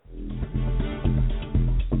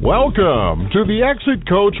Welcome to the Exit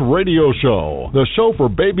Coach Radio Show, the show for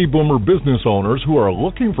baby boomer business owners who are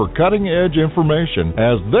looking for cutting-edge information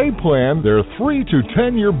as they plan their 3 to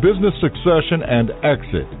 10-year business succession and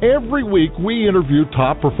exit. Every week, we interview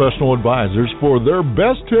top professional advisors for their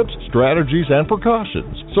best tips, strategies, and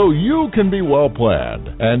precautions so you can be well-planned.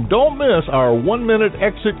 And don't miss our 1-minute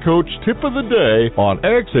Exit Coach tip of the day on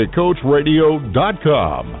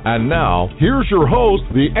ExitCoachRadio.com. And now, here's your host,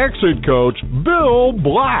 the Exit Coach, Bill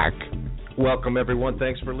Black. Welcome, everyone.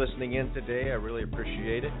 Thanks for listening in today. I really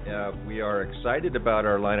appreciate it. We are excited about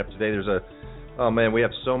our lineup today. We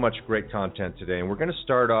have so much great content today. And we're going to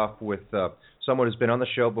start off with someone who's been on the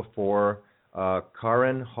show before,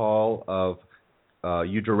 Karen Hall of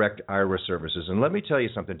UDirect IRA Services. And let me tell you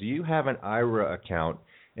something. Do you have an IRA account,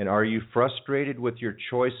 and are you frustrated with your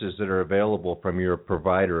choices that are available from your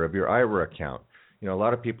provider of your IRA account? You know, a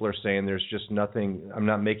lot of people are saying there's just nothing, I'm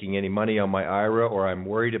not making any money on my IRA, or I'm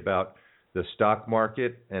worried about the stock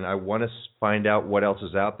market, and I want to find out what else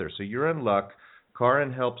is out there. So you're in luck.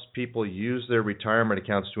 Karen helps people use their retirement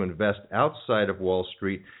accounts to invest outside of Wall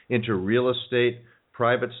Street into real estate,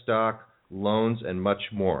 private stock, loans, and much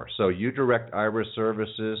more. So UDirect IRA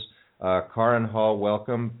Services, Karen Hall,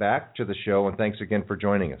 welcome back to the show, and thanks again for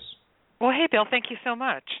joining us. Well, hey, Bill, thank you so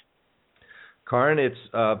much. Karen, it's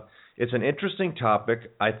an interesting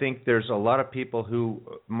topic. I think there's a lot of people who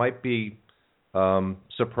might be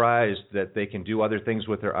surprised that they can do other things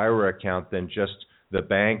with their IRA account than just the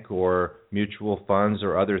bank or mutual funds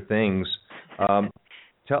or other things.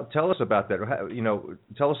 Tell us about that.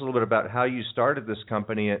 Tell us a little bit about how you started this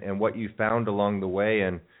company and what you found along the way,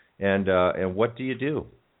 and what do you do?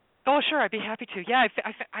 Oh, sure, I'd be happy to. Yeah,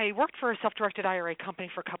 I worked for a self-directed IRA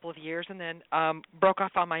company for a couple of years, and then broke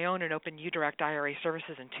off on my own and opened UDirect IRA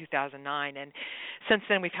Services in 2009. And since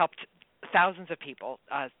then, we've helped thousands of people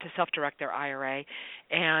to self-direct their IRA,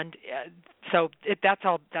 and that's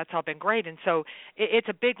all been great. And so it's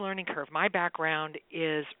a big learning curve. My background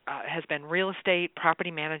has been real estate,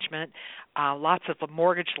 property management, lots of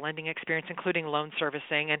mortgage lending experience, including loan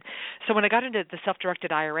servicing. And so when I got into the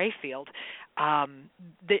self-directed IRA field,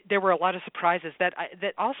 there were a lot of surprises that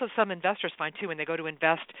also some investors find too when they go to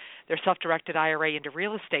invest their self-directed IRA into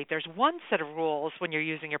real estate. There's one set of rules when you're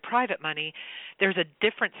using your private money. There's a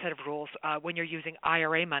different set of rules when you're using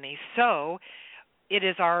IRA money. So it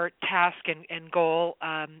is our task and goal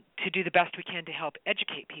to do the best we can to help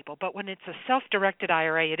educate people. But when it's a self-directed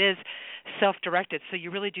IRA, it is self-directed, so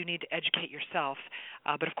you really do need to educate yourself.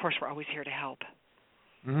 But, of course, we're always here to help.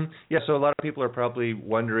 Mm-hmm. Yeah, so a lot of people are probably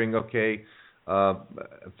wondering, okay,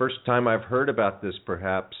 first time I've heard about this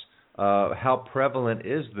perhaps, how prevalent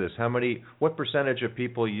is this? What percentage of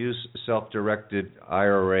people use self-directed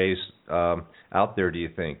IRAs out there, do you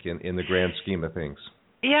think, in the grand scheme of things?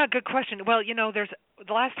 Yeah, good question. Well,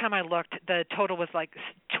 the last time I looked, the total was like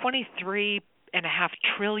 $23.5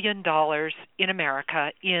 trillion in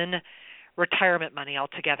America in retirement money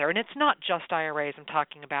altogether. And it's not just IRAs. I'm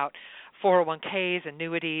talking about 401ks,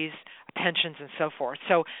 annuities, pensions, and so forth.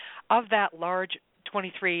 So of that large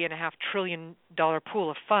 $23.5 trillion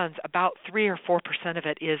pool of funds, about 3 or 4% of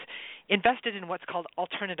it is invested in what's called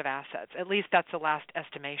alternative assets. At least that's the last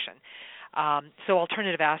estimation. So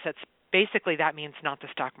alternative assets, basically that means not the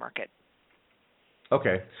stock market.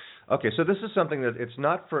 Okay, so this is something that it's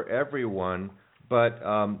not for everyone, but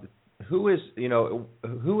who is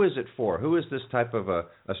it for? Who is this type of a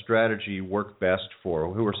strategy work best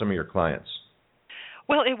for? Who are some of your clients?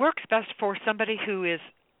 Well, it works best for somebody who is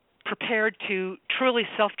prepared to truly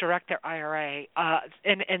self-direct their IRA,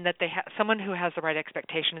 and that they someone who has the right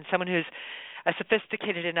expectation, and someone who's a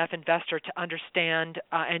sophisticated enough investor to understand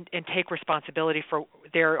and take responsibility for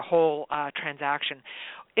their whole transaction.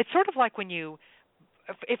 It's sort of like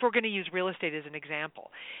if we're going to use real estate as an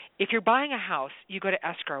example, if you're buying a house, you go to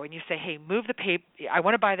escrow and you say, hey, move the paper, I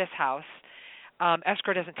want to buy this house.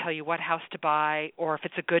 Escrow doesn't tell you what house to buy or if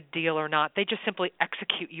it's a good deal or not. They just simply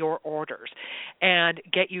execute your orders and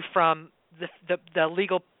get you from the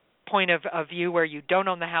legal point of view where you don't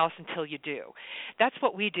own the house until you do. That's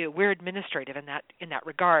what we do. We're administrative in that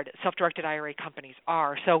regard. Self-directed IRA companies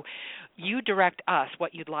are. So you direct us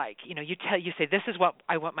what you'd like. You say, this is what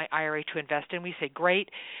I want my IRA to invest in. We say, great.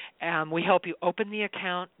 We help you open the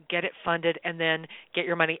account, get it funded, and then get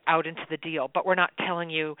your money out into the deal. But we're not telling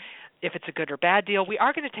you if it's a good or bad deal. We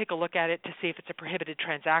are going to take a look at it to see if it's a prohibited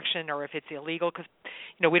transaction or if it's illegal, because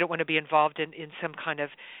we don't want to be involved in some kind of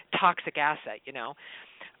toxic asset,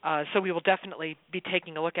 So we will definitely be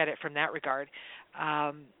taking a look at it from that regard.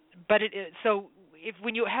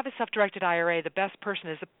 When you have a self-directed IRA, the best person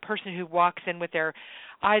is the person who walks in with their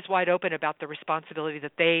eyes wide open about the responsibility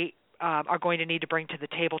that they are going to need to bring to the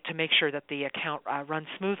table to make sure that the account runs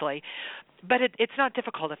smoothly. But it's not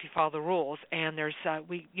difficult if you follow the rules, and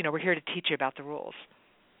we're here to teach you about the rules.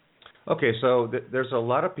 Okay, so there's a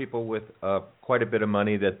lot of people with quite a bit of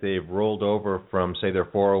money that they've rolled over from, say, their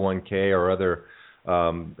 401k or other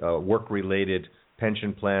work-related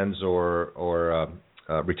pension plans or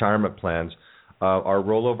retirement plans. Are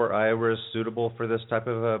rollover IRAs suitable for this type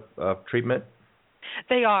of treatment?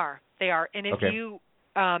 They are. And if okay. you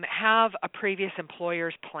have a previous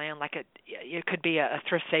employer's plan, like it could be a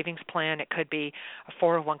thrift savings plan, it could be a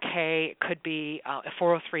 401k, it could be a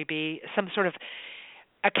 403b, some sort of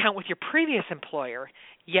account with your previous employer,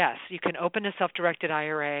 yes, you can open a self-directed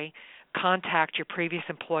IRA, contact your previous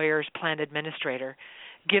employer's plan administrator,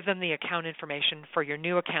 give them the account information for your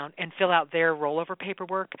new account, and fill out their rollover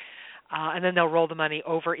paperwork, and then they'll roll the money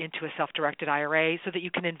over into a self-directed IRA so that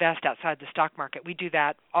you can invest outside the stock market. We do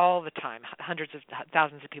that all the time. Hundreds of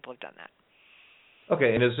thousands of people have done that.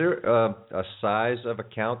 Okay, and is there a size of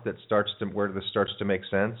account that where this starts to make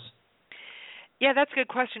sense? Yeah, that's a good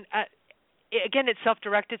question. Again, it's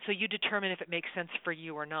self-directed, so you determine if it makes sense for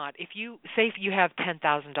you or not. If you have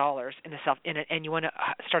 $10,000 and you want to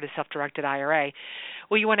start a self-directed IRA,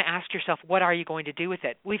 well, you want to ask yourself, what are you going to do with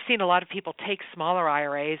it? We've seen a lot of people take smaller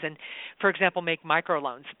IRAs and, for example, make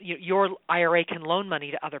microloans. Your IRA can loan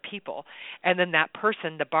money to other people, and then that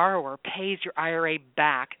person, the borrower, pays your IRA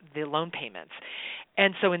back the loan payments.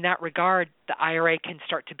 And so in that regard, the IRA can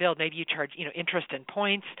start to build. Maybe you charge, interest and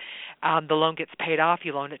points. The loan gets paid off.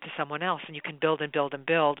 You loan it to someone else, and you can build and build and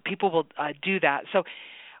build. People will do that. So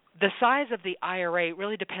the size of the IRA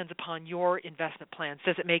really depends upon your investment plans.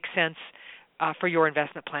 Does it make sense for your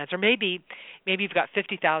investment plans? Or maybe you've got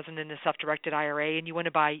 $50,000 in a self-directed IRA, and you want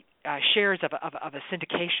to buy shares of a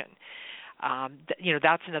syndication.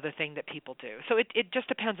 That's another thing that people do. So it just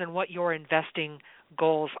depends on what your investing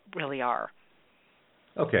goals really are.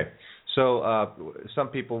 Okay, so some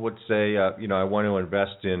people would say, I want to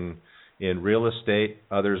invest in real estate.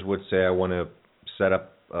 Others would say I want to set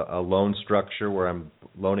up a loan structure where I'm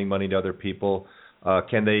loaning money to other people.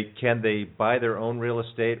 Can they buy their own real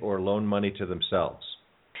estate or loan money to themselves?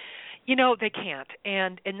 They can't,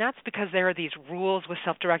 and that's because there are these rules with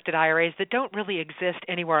self-directed IRAs that don't really exist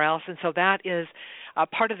anywhere else, and so that is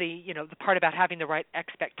part of the part about having the right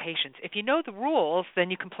expectations. If you know the rules,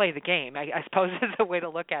 then you can play the game, I suppose is the way to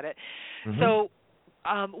look at it. Mm-hmm. So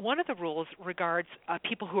one of the rules regards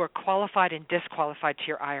people who are qualified and disqualified to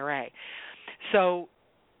your IRA. So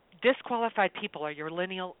disqualified people are your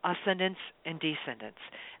lineal ascendants and descendants.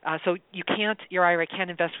 So your IRA can't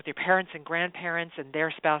invest with your parents and grandparents and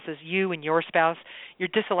their spouses, you and your spouse. You're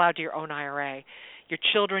disallowed to your own IRA. Your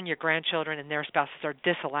children, your grandchildren, and their spouses are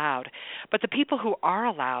disallowed. But the people who are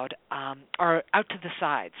allowed are out to the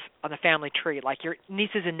sides on the family tree, like your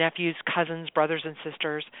nieces and nephews, cousins, brothers and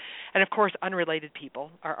sisters, and of course unrelated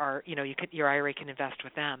people your IRA can invest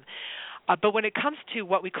with them. But when it comes to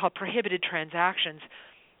what we call prohibited transactions,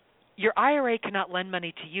 your IRA cannot lend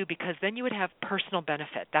money to you because then you would have personal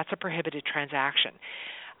benefit. That's a prohibited transaction.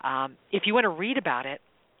 If you want to read about it,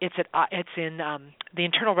 it's in the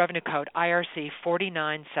Internal Revenue Code, IRC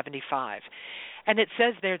 4975. And it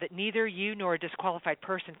says there that neither you nor a disqualified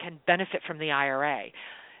person can benefit from the IRA.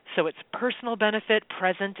 So it's personal benefit,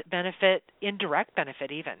 present benefit, indirect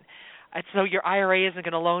benefit even. And so your IRA isn't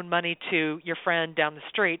going to loan money to your friend down the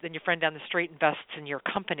street, then your friend down the street invests in your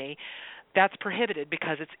company. That's prohibited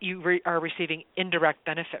because you are receiving indirect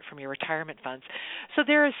benefit from your retirement funds. So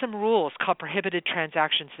there are some rules called prohibited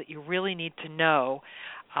transactions that you really need to know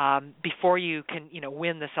before you can,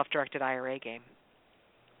 win the self-directed IRA game.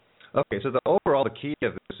 Okay, so the key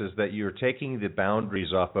of this is that you're taking the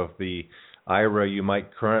boundaries off of the IRA you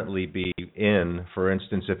might currently be in. For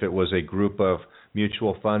instance, if it was a group of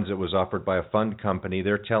mutual funds that was offered by a fund company,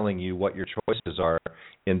 they're telling you what your choices are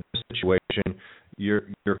in this situation. You're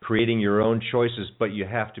creating your own choices, but you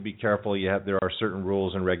have to be careful. There are certain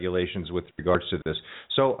rules and regulations with regards to this.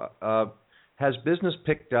 So has business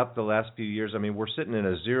picked up the last few years? I mean, we're sitting in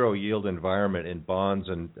a zero yield environment in bonds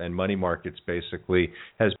and money markets, basically.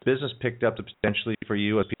 Has business picked up substantially for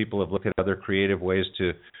you as people have looked at other creative ways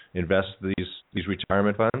to invest these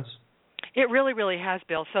retirement funds? It really, really has,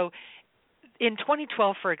 Bill. So in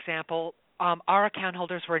 2012, for example, our account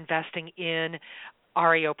holders were investing in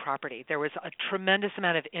REO property. There was a tremendous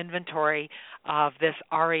amount of inventory of this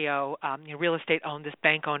REO, real estate owned, this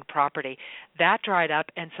bank owned property. That dried up,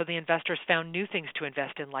 and so the investors found new things to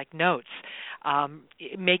invest in, like notes,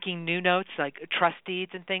 making new notes like trust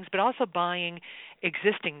deeds and things, but also buying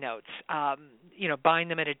existing notes, buying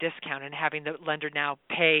them at a discount and having the lender now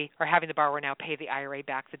pay, or having the borrower now pay the IRA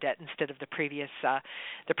back the debt instead of the previous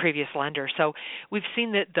lender. So we've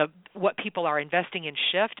seen that what people are investing in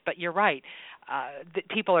shift, but you're right, that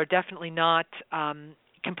people are definitely not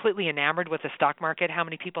completely enamored with the stock market. How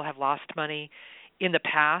many people have lost money in the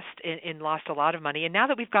past and lost a lot of money? And now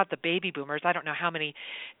that we've got the baby boomers, I don't know how many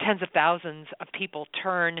tens of thousands of people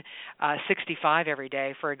turn 65 every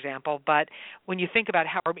day, for example. But when you think about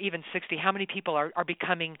or even 60, how many people are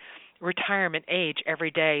becoming retirement age every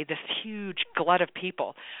day, this huge glut of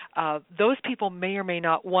people, those people may or may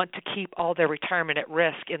not want to keep all their retirement at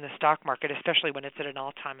risk in the stock market, especially when it's at an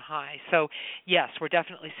all-time high. So, yes, we're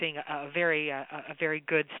definitely seeing a very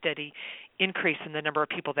good, steady increase in the number of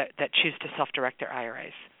people that choose to self-direct their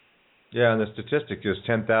IRAs. Yeah, and the statistic is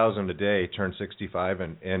 10,000 a day turn 65,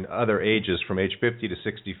 and other ages from age 50 to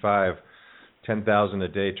 65, 10,000 a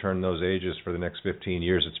day turn those ages for the next 15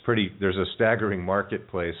 years. There's a staggering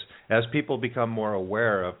marketplace as people become more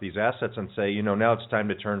aware of these assets and say, now it's time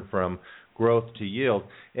to turn from growth to yield.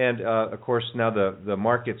 And, of course, now the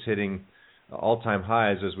market's hitting all-time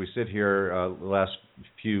highs as we sit here the last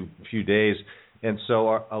few days. And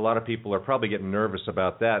so a lot of people are probably getting nervous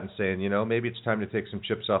about that and saying, maybe it's time to take some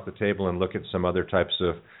chips off the table and look at some other types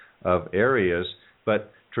of areas.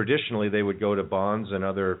 But traditionally they would go to bonds and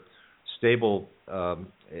other stable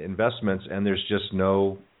investments, and there's just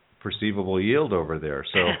no perceivable yield over there.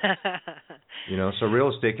 So, so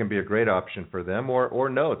real estate can be a great option for them, or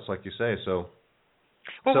notes, like you say.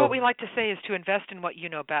 What we like to say is to invest in what you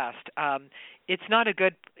know best. It's not a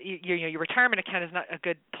good, your retirement account is not a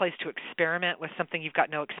good place to experiment with something you've got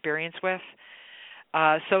no experience with.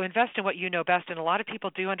 So invest in what you know best, and a lot of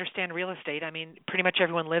people do understand real estate. I mean, pretty much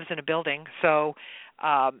everyone lives in a building, so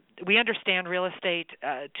we understand real estate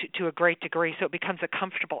to a great degree, so it becomes a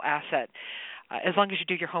comfortable asset. As long as you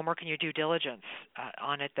do your homework and your due diligence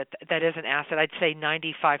on it, that is an asset. I'd say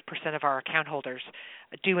 95% of our account holders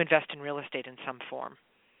do invest in real estate in some form.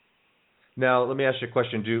 Now, let me ask you a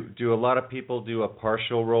question. Do a lot of people do a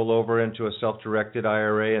partial rollover into a self-directed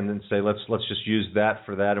IRA and then say, let's just use that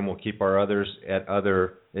for that, and we'll keep our others at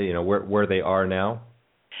other, where they are now?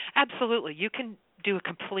 Absolutely. You can do a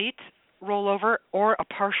complete rollover or a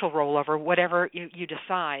partial rollover, whatever you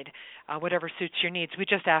decide, whatever suits your needs. We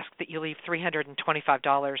just ask that you leave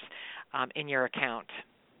 $325 in your account.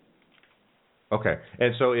 Okay.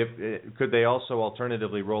 And so could they also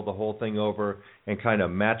alternatively roll the whole thing over and kind of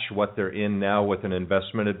match what they're in now with an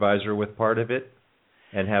investment advisor with part of it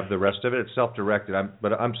and have the rest of it? It's self-directed.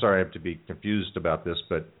 I'm sorry I have to be confused about this,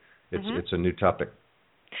 but it's a new topic.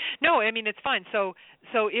 No, I mean, it's fine. So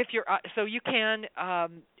if you're you can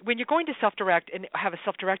when you're going to self-direct and have a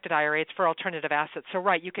self-directed IRA, it's for alternative assets. So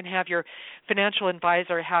right, you can have your financial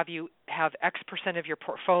advisor have X percent of your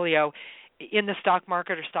portfolio in the stock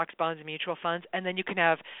market or stocks, bonds, and mutual funds, and then you can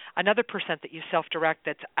have another percent that you self-direct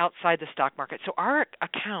that's outside the stock market. So our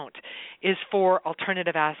account is for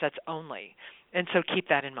alternative assets only, and so keep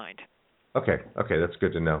that in mind. Okay, that's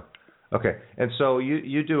good to know. Okay, and so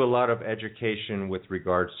you do a lot of education with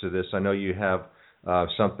regards to this. I know you have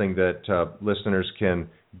something that listeners can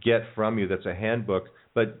get from you that's a handbook,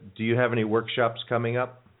 but do you have any workshops coming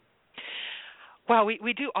up? Well,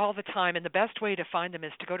 we do all the time, and the best way to find them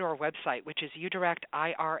is to go to our website, which is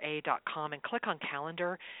udirectira.com, and click on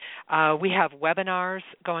calendar. We have webinars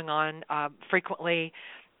going on frequently.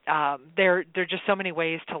 There are just so many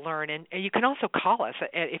ways to learn, and you can also call us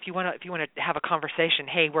if you want to have a conversation.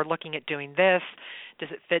 Hey, we're looking at doing this. Does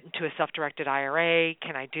it fit into a self-directed IRA?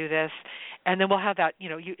 Can I do this? And then we'll have that.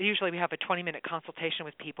 Usually we have a 20-minute consultation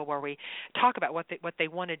with people where we talk about what they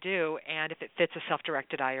want to do and if it fits a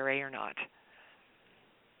self-directed IRA or not.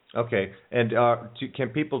 Okay, and can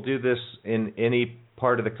people do this in any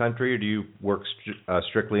part of the country, or do you work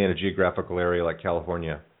strictly in a geographical area like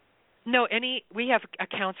California? No, we have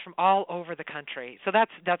accounts from all over the country, so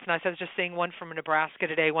that's nice. I was just seeing one from Nebraska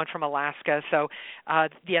today, one from Alaska. So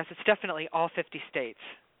yes, it's definitely all 50 states.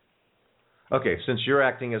 Okay, since you're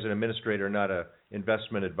acting as an administrator, not an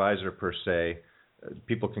investment advisor per se,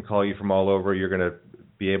 people can call you from all over. You're going to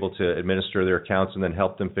be able to administer their accounts and then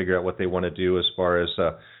help them figure out what they want to do as far as,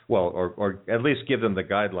 or at least give them the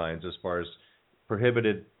guidelines as far as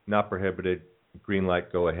prohibited, not prohibited, green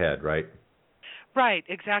light, go ahead, right? Right,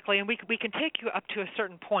 exactly. And we can take you up to a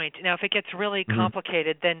certain point. Now, if it gets really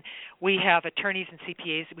complicated, then we have attorneys and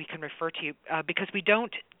CPAs that we can refer to you because we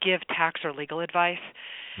don't give tax or legal advice.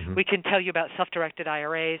 We can tell you about self-directed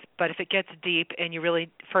IRAs, but if it gets deep and you really,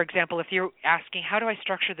 for example, if you're asking, how do I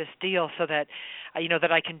structure this deal so that,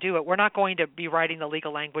 that I can do it, we're not going to be writing the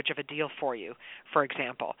legal language of a deal for you, for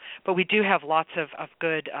example. But we do have lots of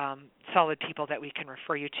good, solid people that we can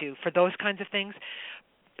refer you to for those kinds of things.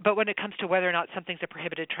 But when it comes to whether or not something's a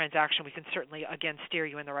prohibited transaction, we can certainly, again, steer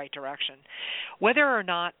you in the right direction. Whether or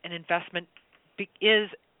not an investment is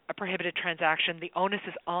a prohibited transaction, the onus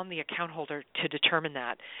is on the account holder to determine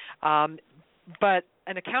that. But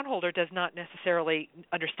an account holder does not necessarily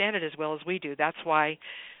understand it as well as we do. That's why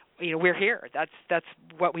we're here. That's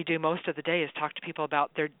what we do most of the day is talk to people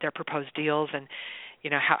about their proposed deals and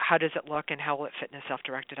how does it look and how will it fit in a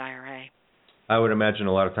self-directed IRA. I would imagine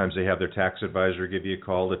a lot of times they have their tax advisor give you a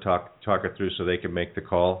call to talk it through so they can make the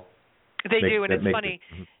call. They do, and it's funny.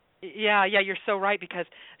 Yeah, you're so right, because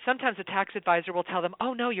sometimes a tax advisor will tell them,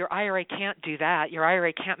 oh, no, your IRA can't do that. Your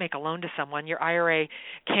IRA can't make a loan to someone. Your IRA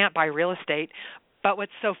can't buy real estate. But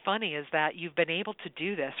what's so funny is that you've been able to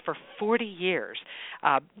do this for 40 years.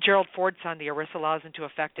 Gerald Ford signed the ERISA laws into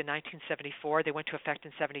effect in 1974. They went to effect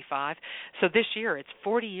in 75. So this year, it's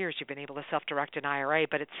 40 years you've been able to self-direct an IRA,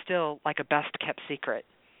 but it's still like a best-kept secret.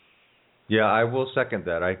 Yeah, I will second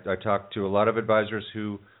that. I talked to a lot of advisors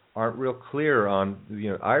who aren't real clear on,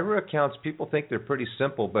 IRA accounts. People think they're pretty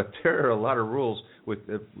simple, but there are a lot of rules with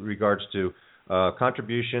regards to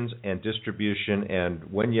contributions and distribution and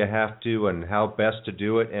when you have to and how best to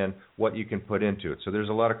do it and what you can put into it. So there's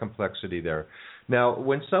a lot of complexity there. Now,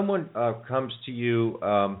 when someone comes to you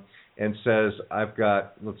and says, I've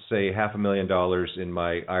got, let's say, $500,000 in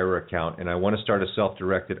my IRA account and I want to start a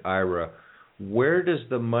self-directed IRA, where does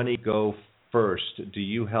the money go first? Do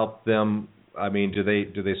you help them? I mean, do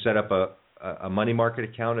they set up a money market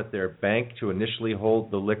account at their bank to initially hold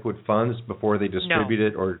the liquid funds before they distribute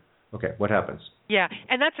it? Or okay, what happens? Yeah,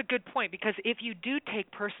 and that's a good point, because if you do take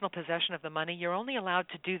personal possession of the money, you're only allowed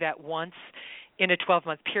to do that once in a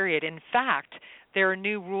 12-month period. In fact, there are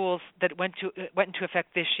new rules that went into effect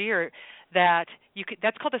this year that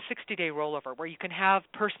that's called a 60-day rollover, where you can have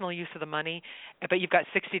personal use of the money, but you've got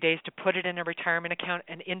 60 days to put it in a retirement account,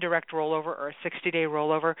 an indirect rollover or a 60-day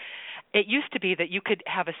rollover. It used to be that you could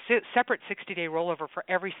have a separate 60-day rollover for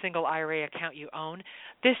every single IRA account you own.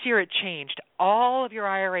 This year it changed. All of your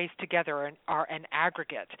IRAs together are an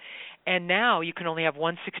aggregate, and now you can only have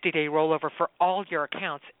one 60-day rollover for all your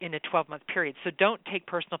accounts in a 12-month period. So don't take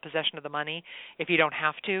personal possession of the money if you don't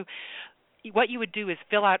have to. What you would do is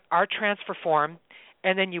fill out our transfer form,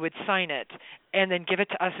 and then you would sign it, and then give it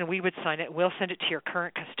to us, and we would sign it. We'll send it to your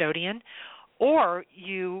current custodian, or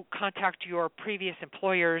you contact your previous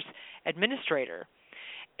employer's administrator,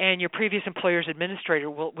 and your previous employer's administrator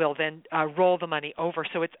will then roll the money over.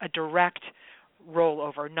 So it's a direct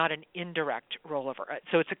rollover, not an indirect rollover.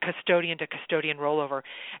 So it's a custodian-to-custodian rollover,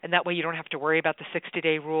 and that way you don't have to worry about the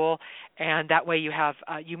 60-day rule, and that way you have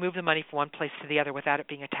you move the money from one place to the other without it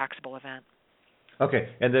being a taxable event. Okay,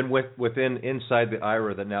 and then inside the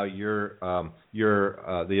IRA that now you're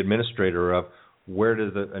the administrator of, where do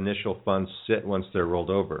the initial funds sit once they're rolled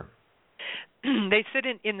over? They sit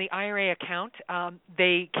in the IRA account.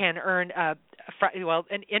 They can earn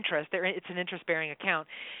an interest. It's an interest-bearing account.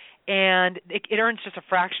 And it earns just a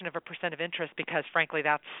fraction of a % of interest because, frankly,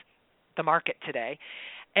 that's the market today.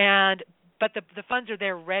 But the funds are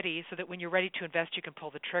there ready so that when you're ready to invest, you can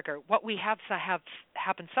pull the trigger. What we have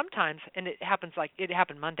happen sometimes, and it happened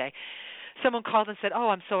Monday, someone called and said, oh,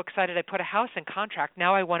 I'm so excited, I put a house in contract.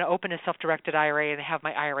 Now I want to open a self-directed IRA and have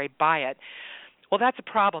my IRA buy it. Well, that's a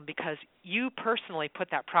problem because you personally put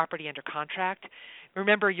that property under contract.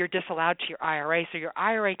 Remember, you're disallowed to your IRA, so your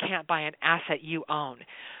IRA can't buy an asset you own.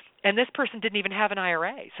 And this person didn't even have an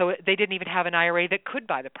IRA, so they didn't even have an IRA that could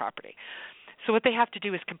buy the property. So what they have to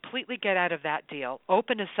do is completely get out of that deal,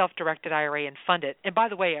 open a self-directed IRA and fund it. And by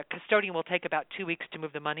the way, a custodian will take about 2 weeks to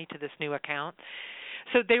move the money to this new account.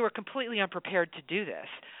 So they were completely unprepared to do this.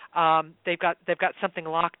 They've got something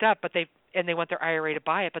locked up, but they want their IRA to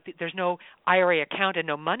buy it, but there's no IRA account and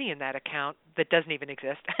no money in that account that doesn't even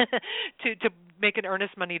exist to make an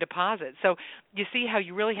earnest money deposit. So you see how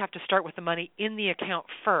you really have to start with the money in the account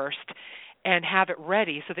first and have it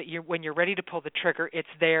ready so that when you're ready to pull the trigger, it's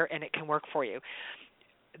there and it can work for you.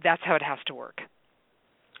 That's how it has to work.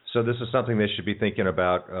 So this is something they should be thinking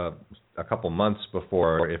about a couple months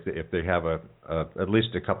before, if they have at least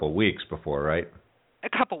a couple weeks before, right? A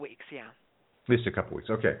couple weeks, yeah. At least a couple weeks,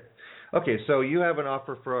 okay. Okay, so you have an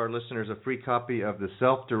offer for our listeners, a free copy of the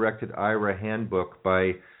Self-Directed IRA Handbook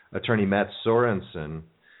by attorney Matt Sorensen,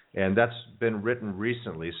 and that's been written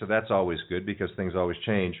recently, so that's always good because things always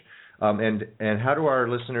change. And how do our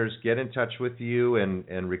listeners get in touch with you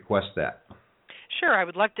and request that? Sure, I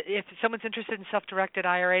would love to. If someone's interested in self-directed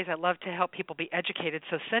IRAs, I'd love to help people be educated.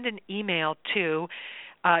 So send an email to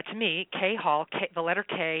me, K Hall, the letter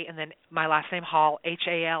K, and then my last name Hall,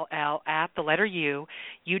 Hall, at the letter U,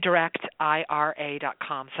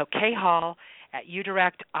 udirectira.com. So K Hall at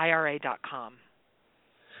udirectira.com.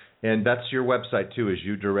 And that's your website too, is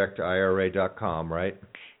udirectira.com, right?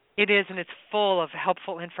 It is, and it's full of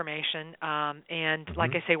helpful information. And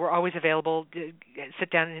like I say, we're always available to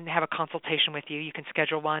sit down and have a consultation with you. You can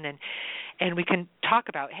schedule one, and we can talk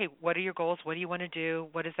about, hey, what are your goals? What do you want to do?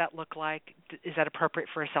 What does that look like? Is that appropriate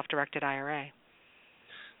for a self-directed IRA?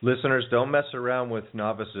 Listeners, don't mess around with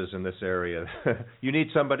novices in this area. You need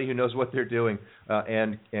somebody who knows what they're doing,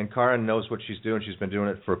 and Karen knows what she's doing. She's been doing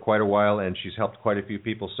it for quite a while, and she's helped quite a few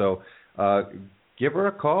people. So give her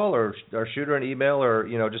a call or shoot her an email, or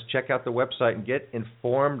just check out the website and get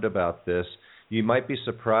informed about this. You might be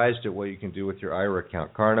surprised at what you can do with your IRA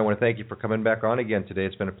account. Karen, I want to thank you for coming back on again today.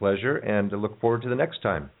 It's been a pleasure, and I look forward to the next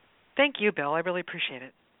time. Thank you, Bill. I really appreciate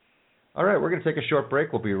it. All right, we're going to take a short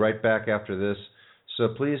break. We'll be right back after this, so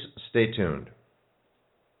please stay tuned.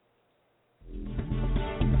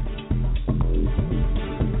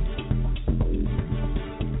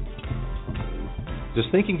 Does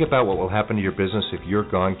thinking about what will happen to your business if you're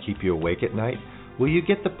gone keep you awake at night? Will you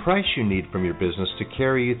get the price you need from your business to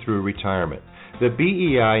carry you through retirement? The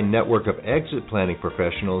BEI Network of Exit Planning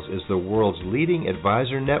Professionals is the world's leading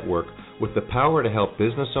advisor network with the power to help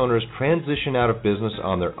business owners transition out of business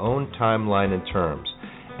on their own timeline and terms.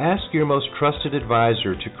 Ask your most trusted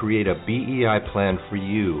advisor to create a BEI plan for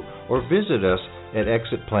you, or visit us at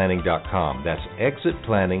exitplanning.com. That's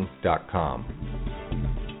exitplanning.com.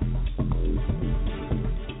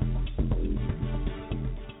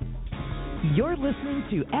 You're listening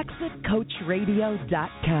to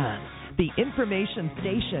ExitCoachRadio.com, the information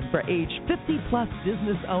station for age 50-plus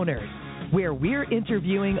business owners, where we're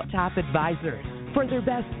interviewing top advisors for their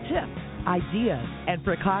best tips, ideas, and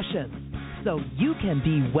precautions, so you can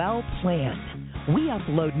be well planned. We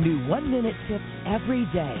upload new 1-minute tips every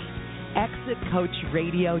day.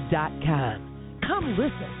 ExitCoachRadio.com. Come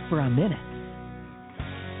listen for a minute.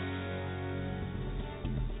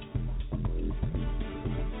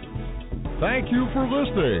 Thank you for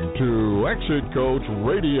listening to Exit Coach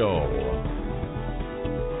Radio.